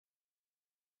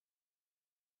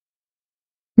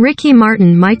Ricky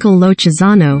Martin, Michael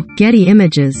Lochisano, Getty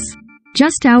Images.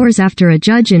 Just hours after a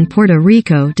judge in Puerto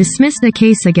Rico dismissed a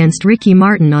case against Ricky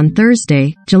Martin on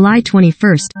Thursday, July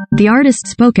 21st, the artist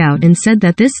spoke out and said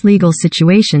that this legal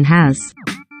situation has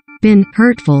been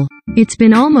hurtful. It's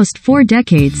been almost 4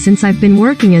 decades since I've been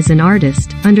working as an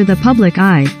artist, under the public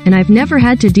eye, and I've never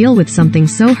had to deal with something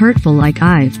so hurtful like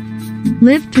I've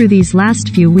lived through these last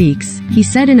few weeks, he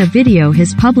said in a video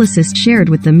his publicist shared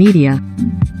with the media.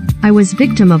 I was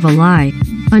victim of a lie.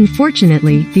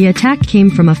 Unfortunately, the attack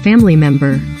came from a family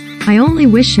member. I only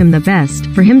wish him the best,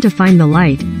 for him to find the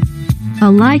light. A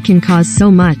lie can cause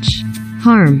so much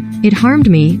harm. It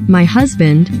harmed me, my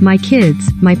husband, my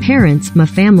kids, my parents, my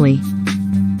family.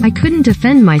 I couldn't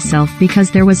defend myself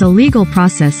because there was a legal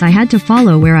process I had to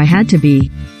follow where I had to be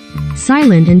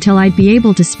silent until I'd be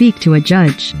able to speak to a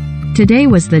judge. Today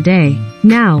was the day.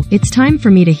 Now, it's time for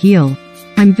me to heal.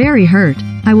 I'm very hurt.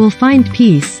 I will find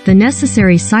peace, the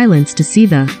necessary silence to see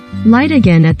the light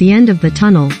again at the end of the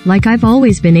tunnel, like I've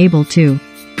always been able to.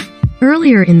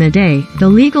 Earlier in the day, the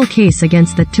legal case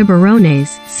against the Tiburones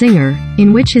singer,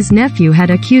 in which his nephew had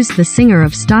accused the singer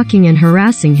of stalking and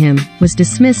harassing him, was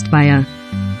dismissed by a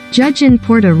judge in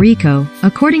Puerto Rico,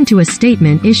 according to a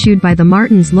statement issued by the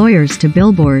Martins' lawyers to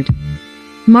Billboard.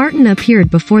 Martin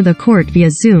appeared before the court via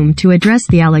Zoom to address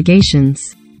the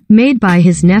allegations made by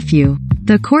his nephew.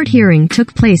 The court hearing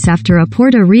took place after a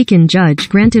Puerto Rican judge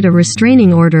granted a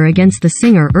restraining order against the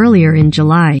singer earlier in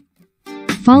July.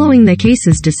 Following the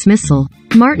case's dismissal,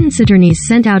 Martin's attorneys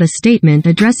sent out a statement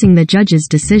addressing the judge's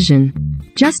decision.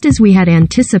 Just as we had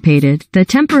anticipated, the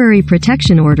temporary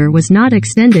protection order was not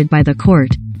extended by the court.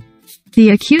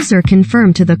 The accuser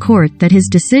confirmed to the court that his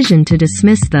decision to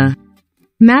dismiss the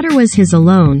matter was his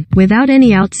alone, without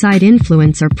any outside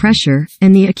influence or pressure,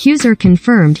 and the accuser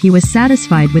confirmed he was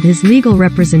satisfied with his legal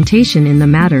representation in the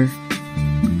matter.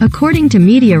 According to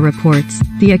media reports,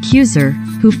 the accuser,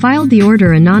 who filed the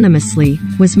order anonymously,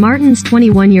 was Martin's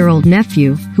 21-year-old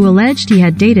nephew, who alleged he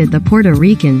had dated the Puerto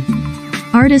Rican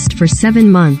artist for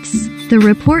 7 months. The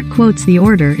report quotes the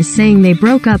order as saying they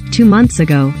broke up 2 months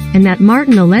ago, and that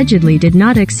Martin allegedly did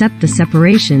not accept the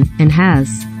separation, and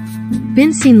has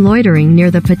been seen loitering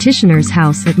near the petitioner's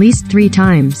house at least 3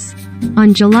 times.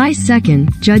 On July 2,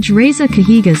 Judge Reza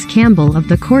Cajigas Campbell of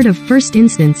the Court of First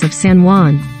Instance of San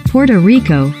Juan, Puerto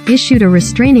Rico, issued a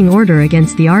restraining order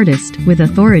against the artist, with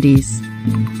authorities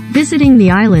visiting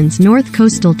the island's north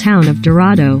coastal town of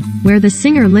Dorado, where the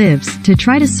singer lives, to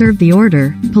try to serve the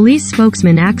order, police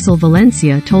spokesman Axel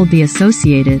Valencia told the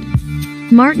Associated.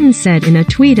 Martin said in a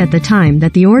tweet at the time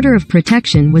that the order of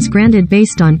protection was granted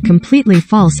based on completely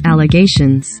false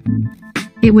allegations.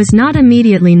 It was not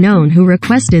immediately known who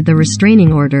requested the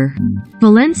restraining order.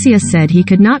 Valencia said he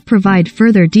could not provide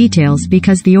further details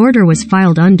because the order was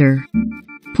filed under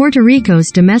Puerto Rico's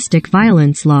domestic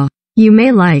violence law. You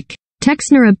may like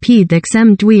Texnera P.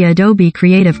 XM Dwi Adobe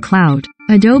Creative Cloud.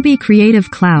 Adobe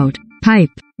Creative Cloud. Pipe.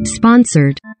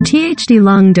 Sponsored. THD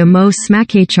Lung de Mo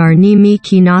Smakachar Ni Mi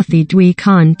Kinathi Dwi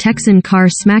Khan Texan Kar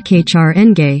Smakachar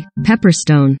Enge.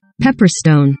 Pepperstone.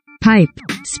 Pepperstone. Pipe.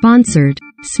 Sponsored.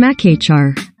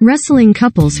 Smakachar. Wrestling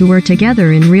couples who were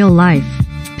together in real life.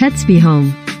 Petsby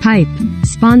Home. Pipe.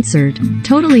 Sponsored.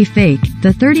 Totally Fake.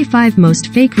 The 35 most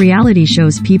fake reality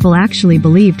shows people actually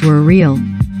believed were real.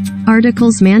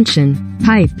 Articles Mansion.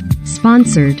 Pipe.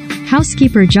 Sponsored.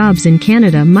 Housekeeper jobs in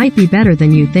Canada might be better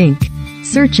than you think.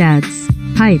 Search ads.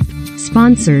 Pipe.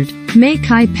 Sponsored. May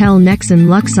Kai Pel Nexon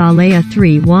Lux Alea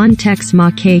 3 Wan Tex Ma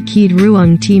Ke Keed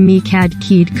Ruung Ti Mi Kad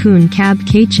Keed Kun Cab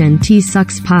Kchen Ti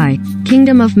Sucks Pi.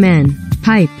 Kingdom of Men.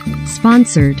 Pipe.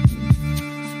 Sponsored.